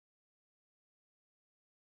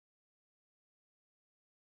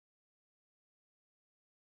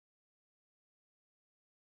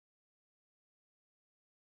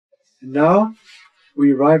And now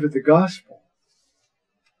we arrive at the gospel.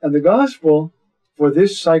 And the gospel for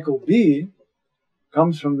this cycle B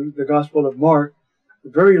comes from the Gospel of Mark, the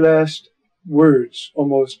very last words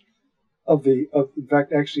almost in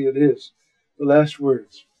fact, actually it is, the last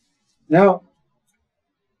words. Now,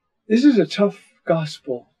 this is a tough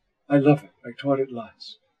gospel. I love it. I taught it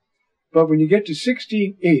lots. But when you get to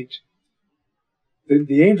 16:8,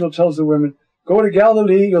 the angel tells the women, go to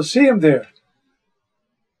Galilee, you'll see him there.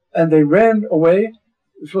 And they ran away.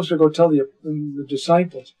 They're supposed to go tell the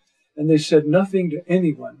disciples. And they said nothing to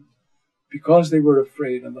anyone because they were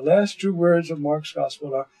afraid. And the last two words of Mark's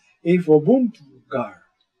gospel are, ephobumgar.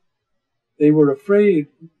 They were afraid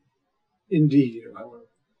indeed.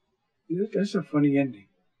 That's a funny ending.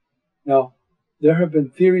 Now, there have been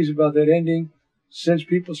theories about that ending since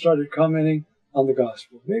people started commenting on the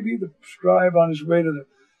gospel. Maybe the scribe on his way to the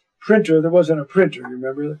printer, there wasn't a printer,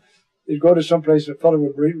 remember? They'd go to some place, a fellow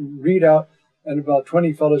would read out, and about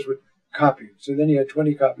 20 fellows would copy. So then he had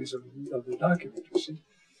 20 copies of the document, you see.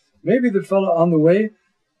 Maybe the fellow on the way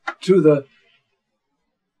to the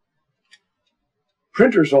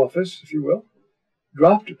printer's office, if you will,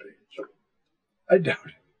 dropped a page. I doubt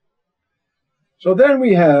it. So then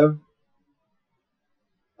we have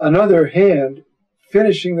another hand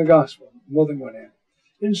finishing the gospel, more than one hand.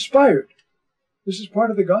 Inspired. This is part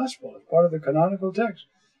of the gospel. It's part of the canonical text.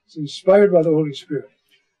 It's inspired by the Holy Spirit.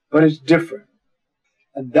 But it's different.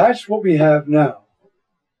 And that's what we have now.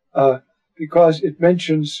 Because it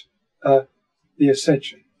mentions the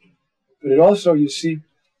Ascension. But it also, you see,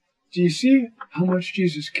 do you see how much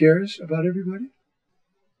Jesus cares about everybody?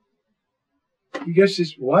 He gets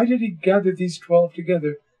this, why did he gather these 12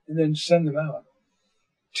 together and then send them out?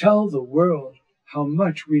 Tell the world how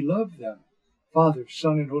much we love them. Father,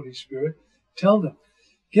 Son, and Holy Spirit. Tell them.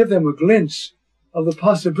 Give them a glimpse of the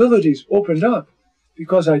possibilities opened up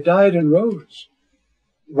because I died and rose.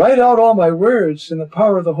 Write out all my words in the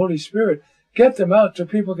power of the Holy Spirit. Get them out so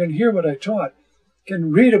people can hear what I taught,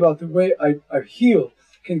 can read about the way I've healed,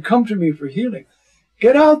 can come to me for healing.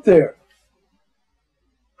 Get out there.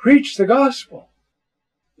 Preach the gospel.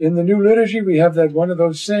 In the new liturgy, we have that one of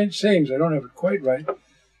those sayings. I don't have it quite right.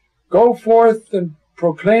 Go forth and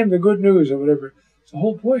proclaim the good news or whatever. It's the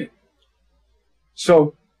whole point.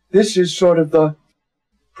 So this is sort of the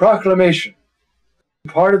proclamation,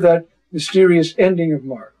 part of that mysterious ending of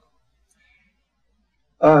Mark.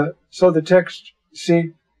 So the text,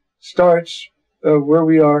 see, starts where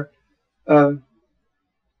we are. And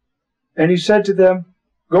he said to them,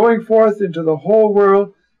 going forth into the whole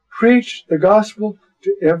world, preach the gospel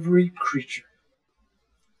to every creature.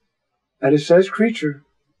 And it says creature.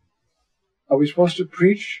 Are we supposed to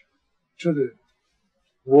preach to the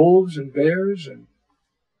wolves and bears? And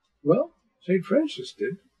well, St. Francis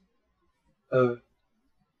did. But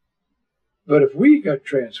if we got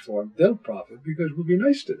transformed, they'll profit because we'll be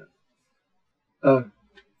nice to them.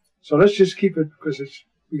 So let's just keep it because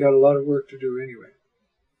we got a lot of work to do anyway.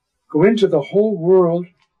 Go into the whole world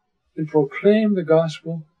and proclaim the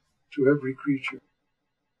gospel to every creature.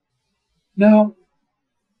 Now,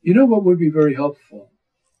 you know what would be very helpful?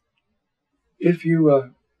 If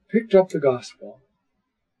you picked up the gospel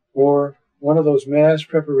or one of those mass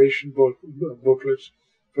preparation booklets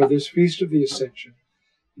for this Feast of the Ascension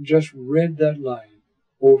and just read that line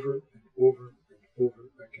over and over and over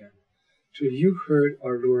again till you heard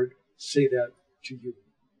our Lord say that to you.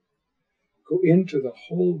 Go into the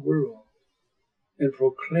whole world and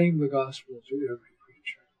proclaim the gospel to every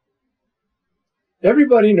creature.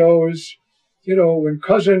 Everybody knows, you know, when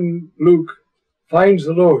cousin Luke finds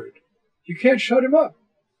the Lord, you can't shut him up.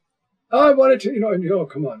 I wanted to,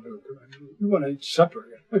 come on, Luke, we want to eat supper.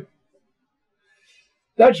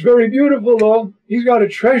 That's very beautiful, though. He's got a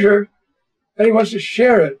treasure, and he wants to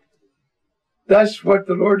share it. That's what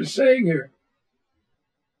the Lord is saying here.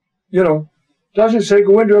 Doesn't say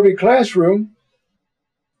go into every classroom.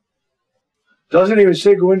 Doesn't even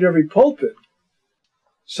say go into every pulpit.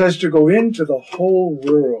 Says to go into the whole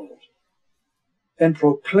world and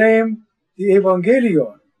proclaim the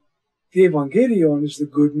Evangelion. The Evangelion is the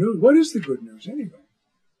good news. What is the good news anyway?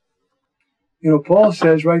 Paul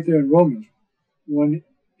says right there in Romans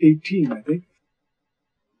 1:18, I think,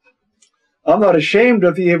 I'm not ashamed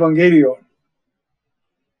of the Evangelion.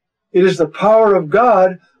 It is the power of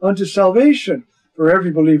God unto salvation for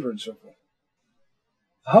every believer and so forth.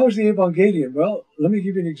 How is the Evangelion? Well, let me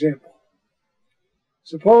give you an example.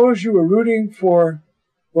 Suppose you were rooting for,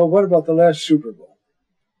 what about the last Super Bowl?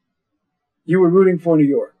 You were rooting for New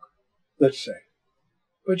York, let's say.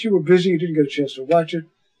 But you were busy, you didn't get a chance to watch it.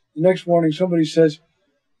 The next morning somebody says,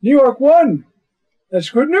 New York won. That's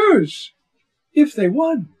good news. If they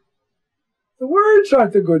won. The words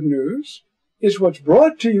aren't the good news. It's what's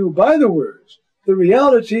brought to you by the words, the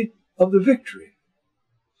reality of the victory.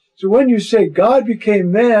 So when you say God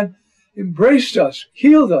became man, embraced us,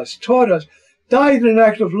 healed us, taught us, died in an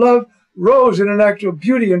act of love, rose in an act of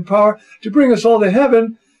beauty and power to bring us all to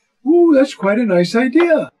heaven, ooh, that's quite a nice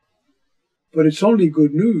idea. But it's only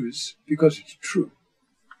good news because it's true.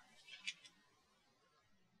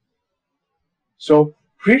 So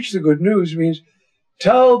preach the good news means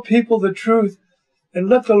tell people the truth and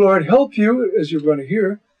let the Lord help you, as you're going to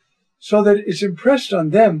hear, so that it's impressed on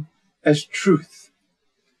them as truth.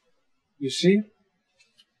 You see,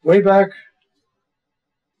 way back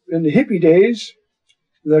in the hippie days,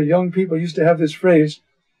 the young people used to have this phrase,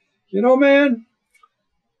 you know, man,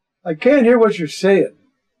 I can't hear what you're saying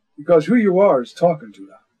because who you are is talking too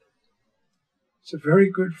loud. It's a very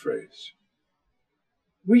good phrase.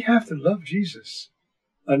 We have to love Jesus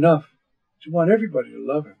enough to want everybody to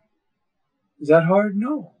love him. Is that hard?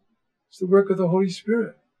 No. It's the work of the Holy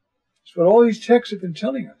Spirit. It's what all these texts have been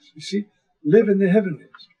telling us. You see, live in the heavenlies.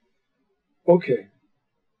 Okay.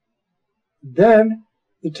 Then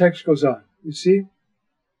the text goes on. You see,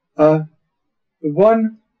 the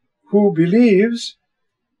one who believes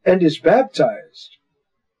and is baptized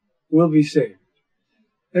will be saved.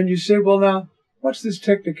 And you say, well, now, what's this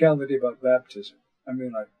technicality about baptism? I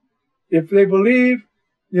mean, like, if they believe,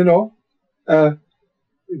 you know,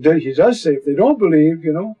 he does say if they don't believe,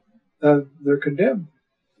 you know, they're condemned.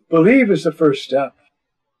 Believe is the first step.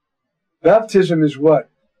 Baptism is what?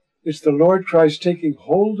 It's the Lord Christ taking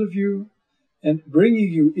hold of you and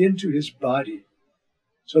bringing you into his body,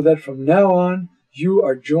 so that from now on you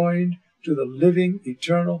are joined to the living,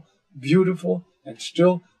 eternal, beautiful, and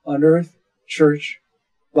still on earth church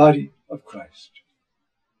body of Christ.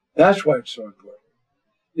 That's why it's so important.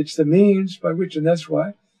 It's the means by which, and that's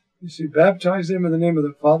why, you see, baptize them in the name of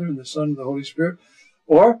the Father and the Son and the Holy Spirit.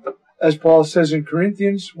 Or, as Paul says in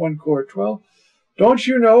Corinthians 1:12, don't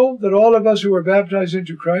you know that all of us who were baptized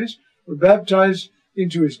into Christ were baptized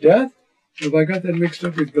into his death? Or have I got that mixed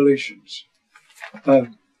up with Galatians?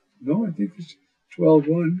 No, I think it's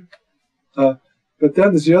 12:1. But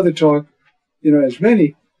then there's the other talk, you know, as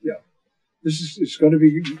many, yeah, it's going to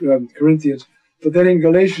be Corinthians. But then in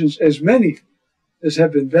Galatians, as many as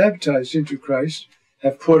have been baptized into Christ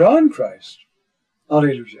have put on Christ.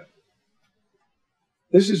 Hallelujah.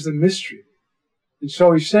 This is the mystery. And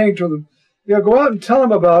so he's saying to them, yeah, go out and tell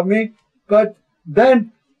them about me, but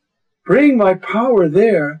then bring my power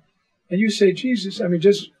there. And you say, Jesus, I mean,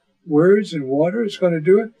 just words and water is going to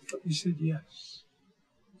do it? He said, yes.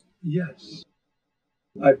 Yes.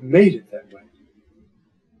 I've made it that way.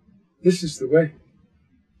 This is the way.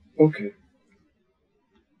 Okay.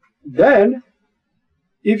 Then,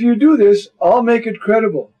 if you do this, I'll make it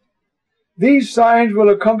credible. These signs will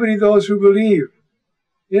accompany those who believe.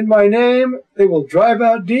 In my name, they will drive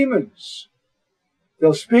out demons.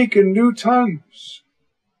 They'll speak in new tongues.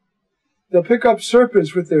 They'll pick up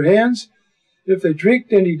serpents with their hands. If they drink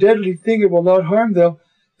any deadly thing, it will not harm them.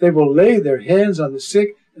 They will lay their hands on the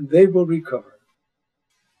sick, and they will recover.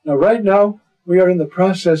 Now, right now, we are in the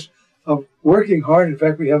process of working hard. In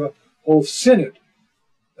fact, we have a whole synod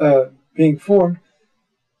being formed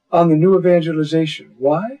on the new evangelization.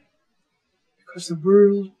 Why? Because the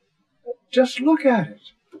world, just look at it.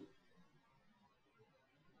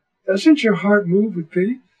 Doesn't your heart move with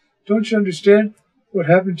pity? Don't you understand what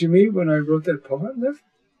happened to me when I wrote that poem there?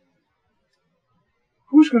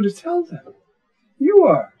 Who's going to tell them? You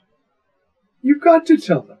are. You've got to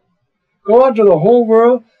tell them. Go out to the whole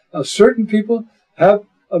world. Certain people have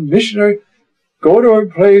a missionary. Go to a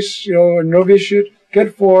place, you know, a novitiate,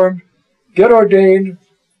 get formed, get ordained.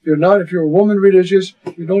 If you're a woman religious,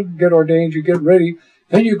 you don't get ordained, you get ready.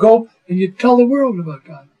 Then you go and you tell the world about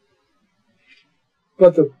God.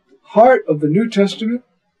 But the heart of the New Testament,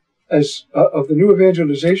 of the new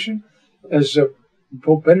evangelization, as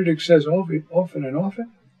Pope Benedict says often and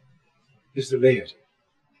often, is the laity.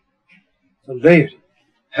 The laity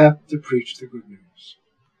have to preach the good news.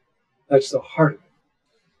 That's the heart of it.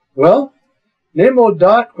 Well, nemo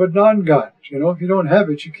dat quod non gat. You know, if you don't have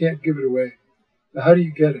it, you can't give it away. Now, how do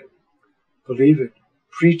you get it? Believe it.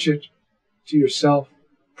 Preach it to yourself.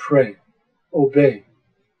 Pray. Obey.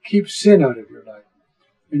 Keep sin out of your life.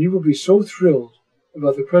 And you will be so thrilled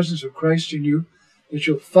about the presence of Christ in you that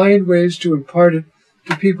you'll find ways to impart it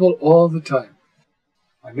to people all the time.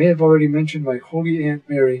 I may have already mentioned my holy Aunt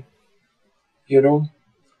Mary. You know,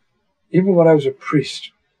 even when I was a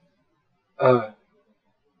priest, and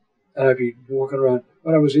I'd be walking around.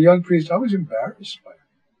 When I was a young priest, I was embarrassed by her.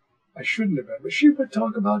 I shouldn't have been. But she would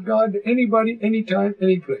talk about God to anybody, anytime,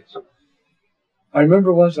 any place. I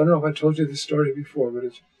remember once, I don't know if I told you this story before, but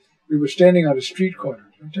we were standing on a street corner.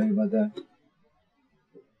 Did I tell you about that?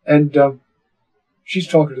 And she's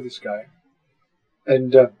talking to this guy.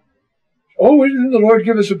 And, oh, didn't the Lord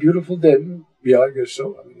give us a beautiful day? Yeah, I guess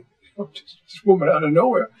so. I mean, just this woman out of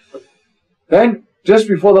nowhere. Then, just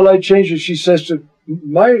before the light changes, she says to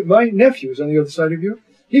my nephew is on the other side of you.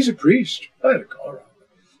 He's a priest. I had a call around.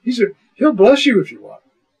 He'll bless you if you want.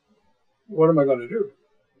 What am I going to do?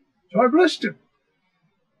 So I blessed him.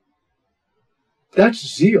 That's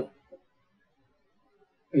zeal.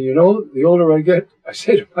 And you know, the older I get, I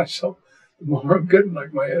say to myself, the more I'm getting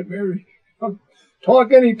like my Aunt Mary.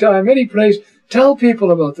 Talk anytime, any place. Tell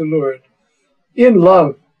people about the Lord in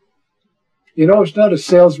love. You know, it's not a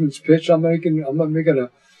salesman's pitch. I'm not making a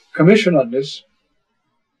commission on this.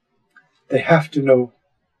 They have to know.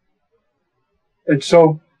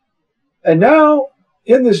 And now,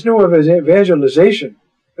 in this new evangelization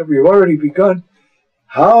that we've already begun,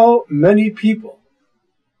 how many people,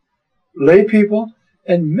 lay people,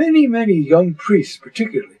 and many, many young priests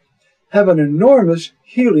particularly, have an enormous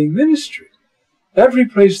healing ministry. Every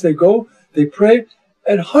place they go, they pray,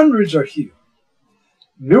 and hundreds are healed.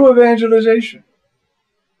 New evangelization.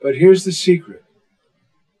 But here's the secret.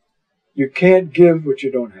 You can't give what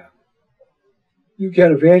you don't have. You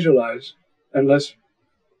can't evangelize unless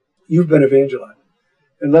you've been evangelized,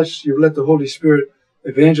 unless you've let the Holy Spirit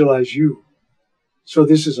evangelize you. So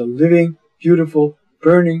this is a living, beautiful,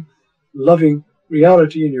 burning, loving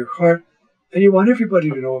reality in your heart, and you want everybody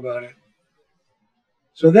to know about it.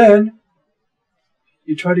 So then,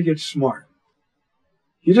 you try to get smart.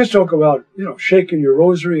 You just don't go out, shaking your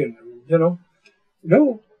rosary and,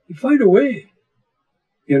 no, you find a way.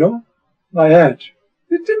 My aunt,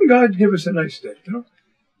 didn't God give us a nice day,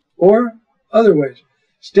 Or other ways.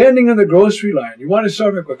 Standing in the grocery line, you want to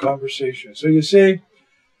start up a conversation. So you say,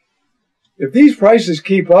 if these prices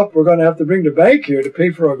keep up, we're going to have to bring the bank here to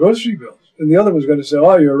pay for our grocery bills. And the other one's going to say,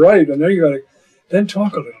 oh, you're right. And then you got to then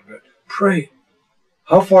talk a little bit. Pray.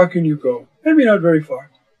 How far can you go? Maybe not very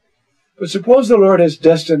far. But suppose the Lord has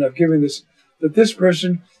destined of giving this, that this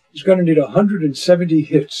person is going to need 170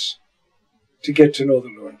 hits to get to know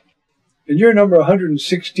the Lord. And you're number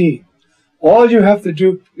 116. All you have to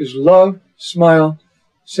do is love, smile,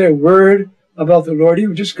 say a word about the Lord,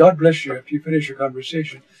 even just God bless you after you finish your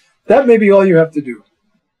conversation. That may be all you have to do.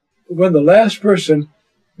 But when the last person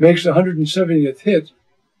makes the 170th hit,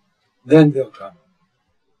 then they'll come.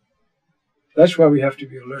 That's why we have to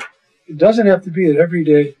be alert. It doesn't have to be that every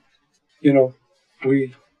day,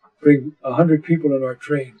 we bring 100 people in our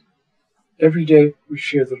train. Every day we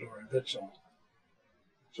share the Lord. That's all.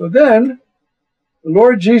 So then, the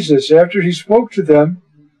Lord Jesus, after he spoke to them,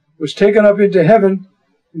 was taken up into heaven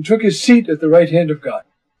and took his seat at the right hand of God.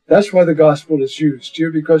 That's why the gospel is used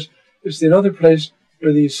here, because it's another place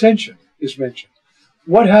where the ascension is mentioned.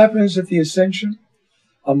 What happens at the ascension?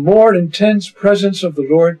 A more intense presence of the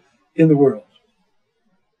Lord in the world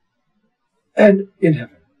and in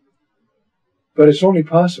heaven. But it's only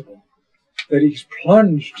possible that he's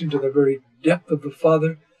plunged into the very depth of the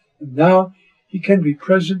Father, and now he can be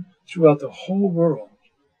present throughout the whole world.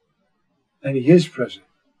 And he is present.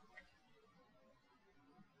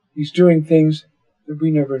 He's doing things that we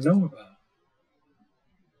never know about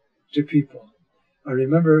to people. I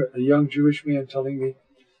remember a young Jewish man telling me,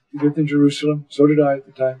 he lived in Jerusalem, so did I at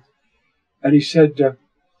the time, and he said,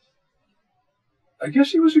 I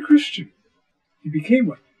guess he was a Christian. He became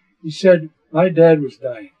one. He said, my dad was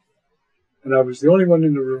dying, and I was the only one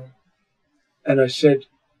in the room. And I said,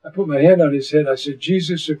 I put my hand on his head. I said,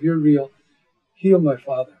 Jesus, if you're real, heal my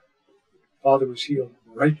father. Father was healed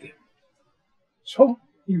right there. So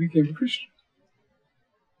he became a Christian.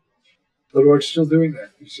 The Lord's still doing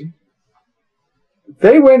that, you see.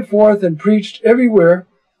 They went forth and preached everywhere,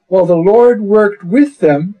 while the Lord worked with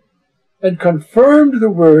them and confirmed the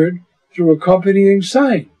word through accompanying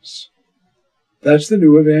signs. That's the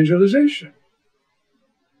new evangelization.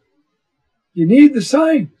 You need the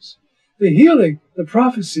signs, the healing, the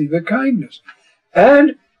prophecy, the kindness,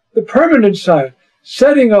 and the permanent sign,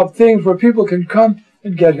 setting up things where people can come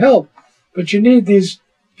and get help. But you need these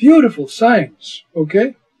beautiful signs,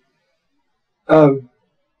 okay? And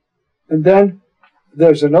then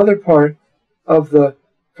there's another part of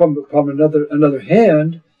from another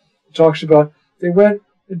hand, it talks about they went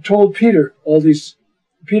and told Peter,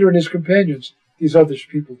 Peter and his companions, these other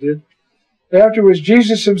people did. Afterwards,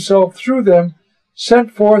 Jesus himself, through them,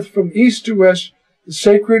 sent forth from east to west the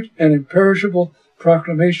sacred and imperishable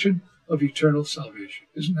proclamation of eternal salvation.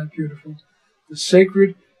 Isn't that beautiful? The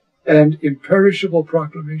sacred and imperishable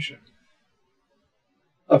proclamation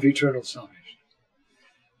of eternal salvation.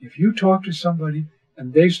 If you talk to somebody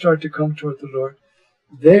and they start to come toward the Lord,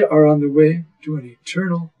 they are on the way to an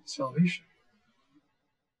eternal salvation.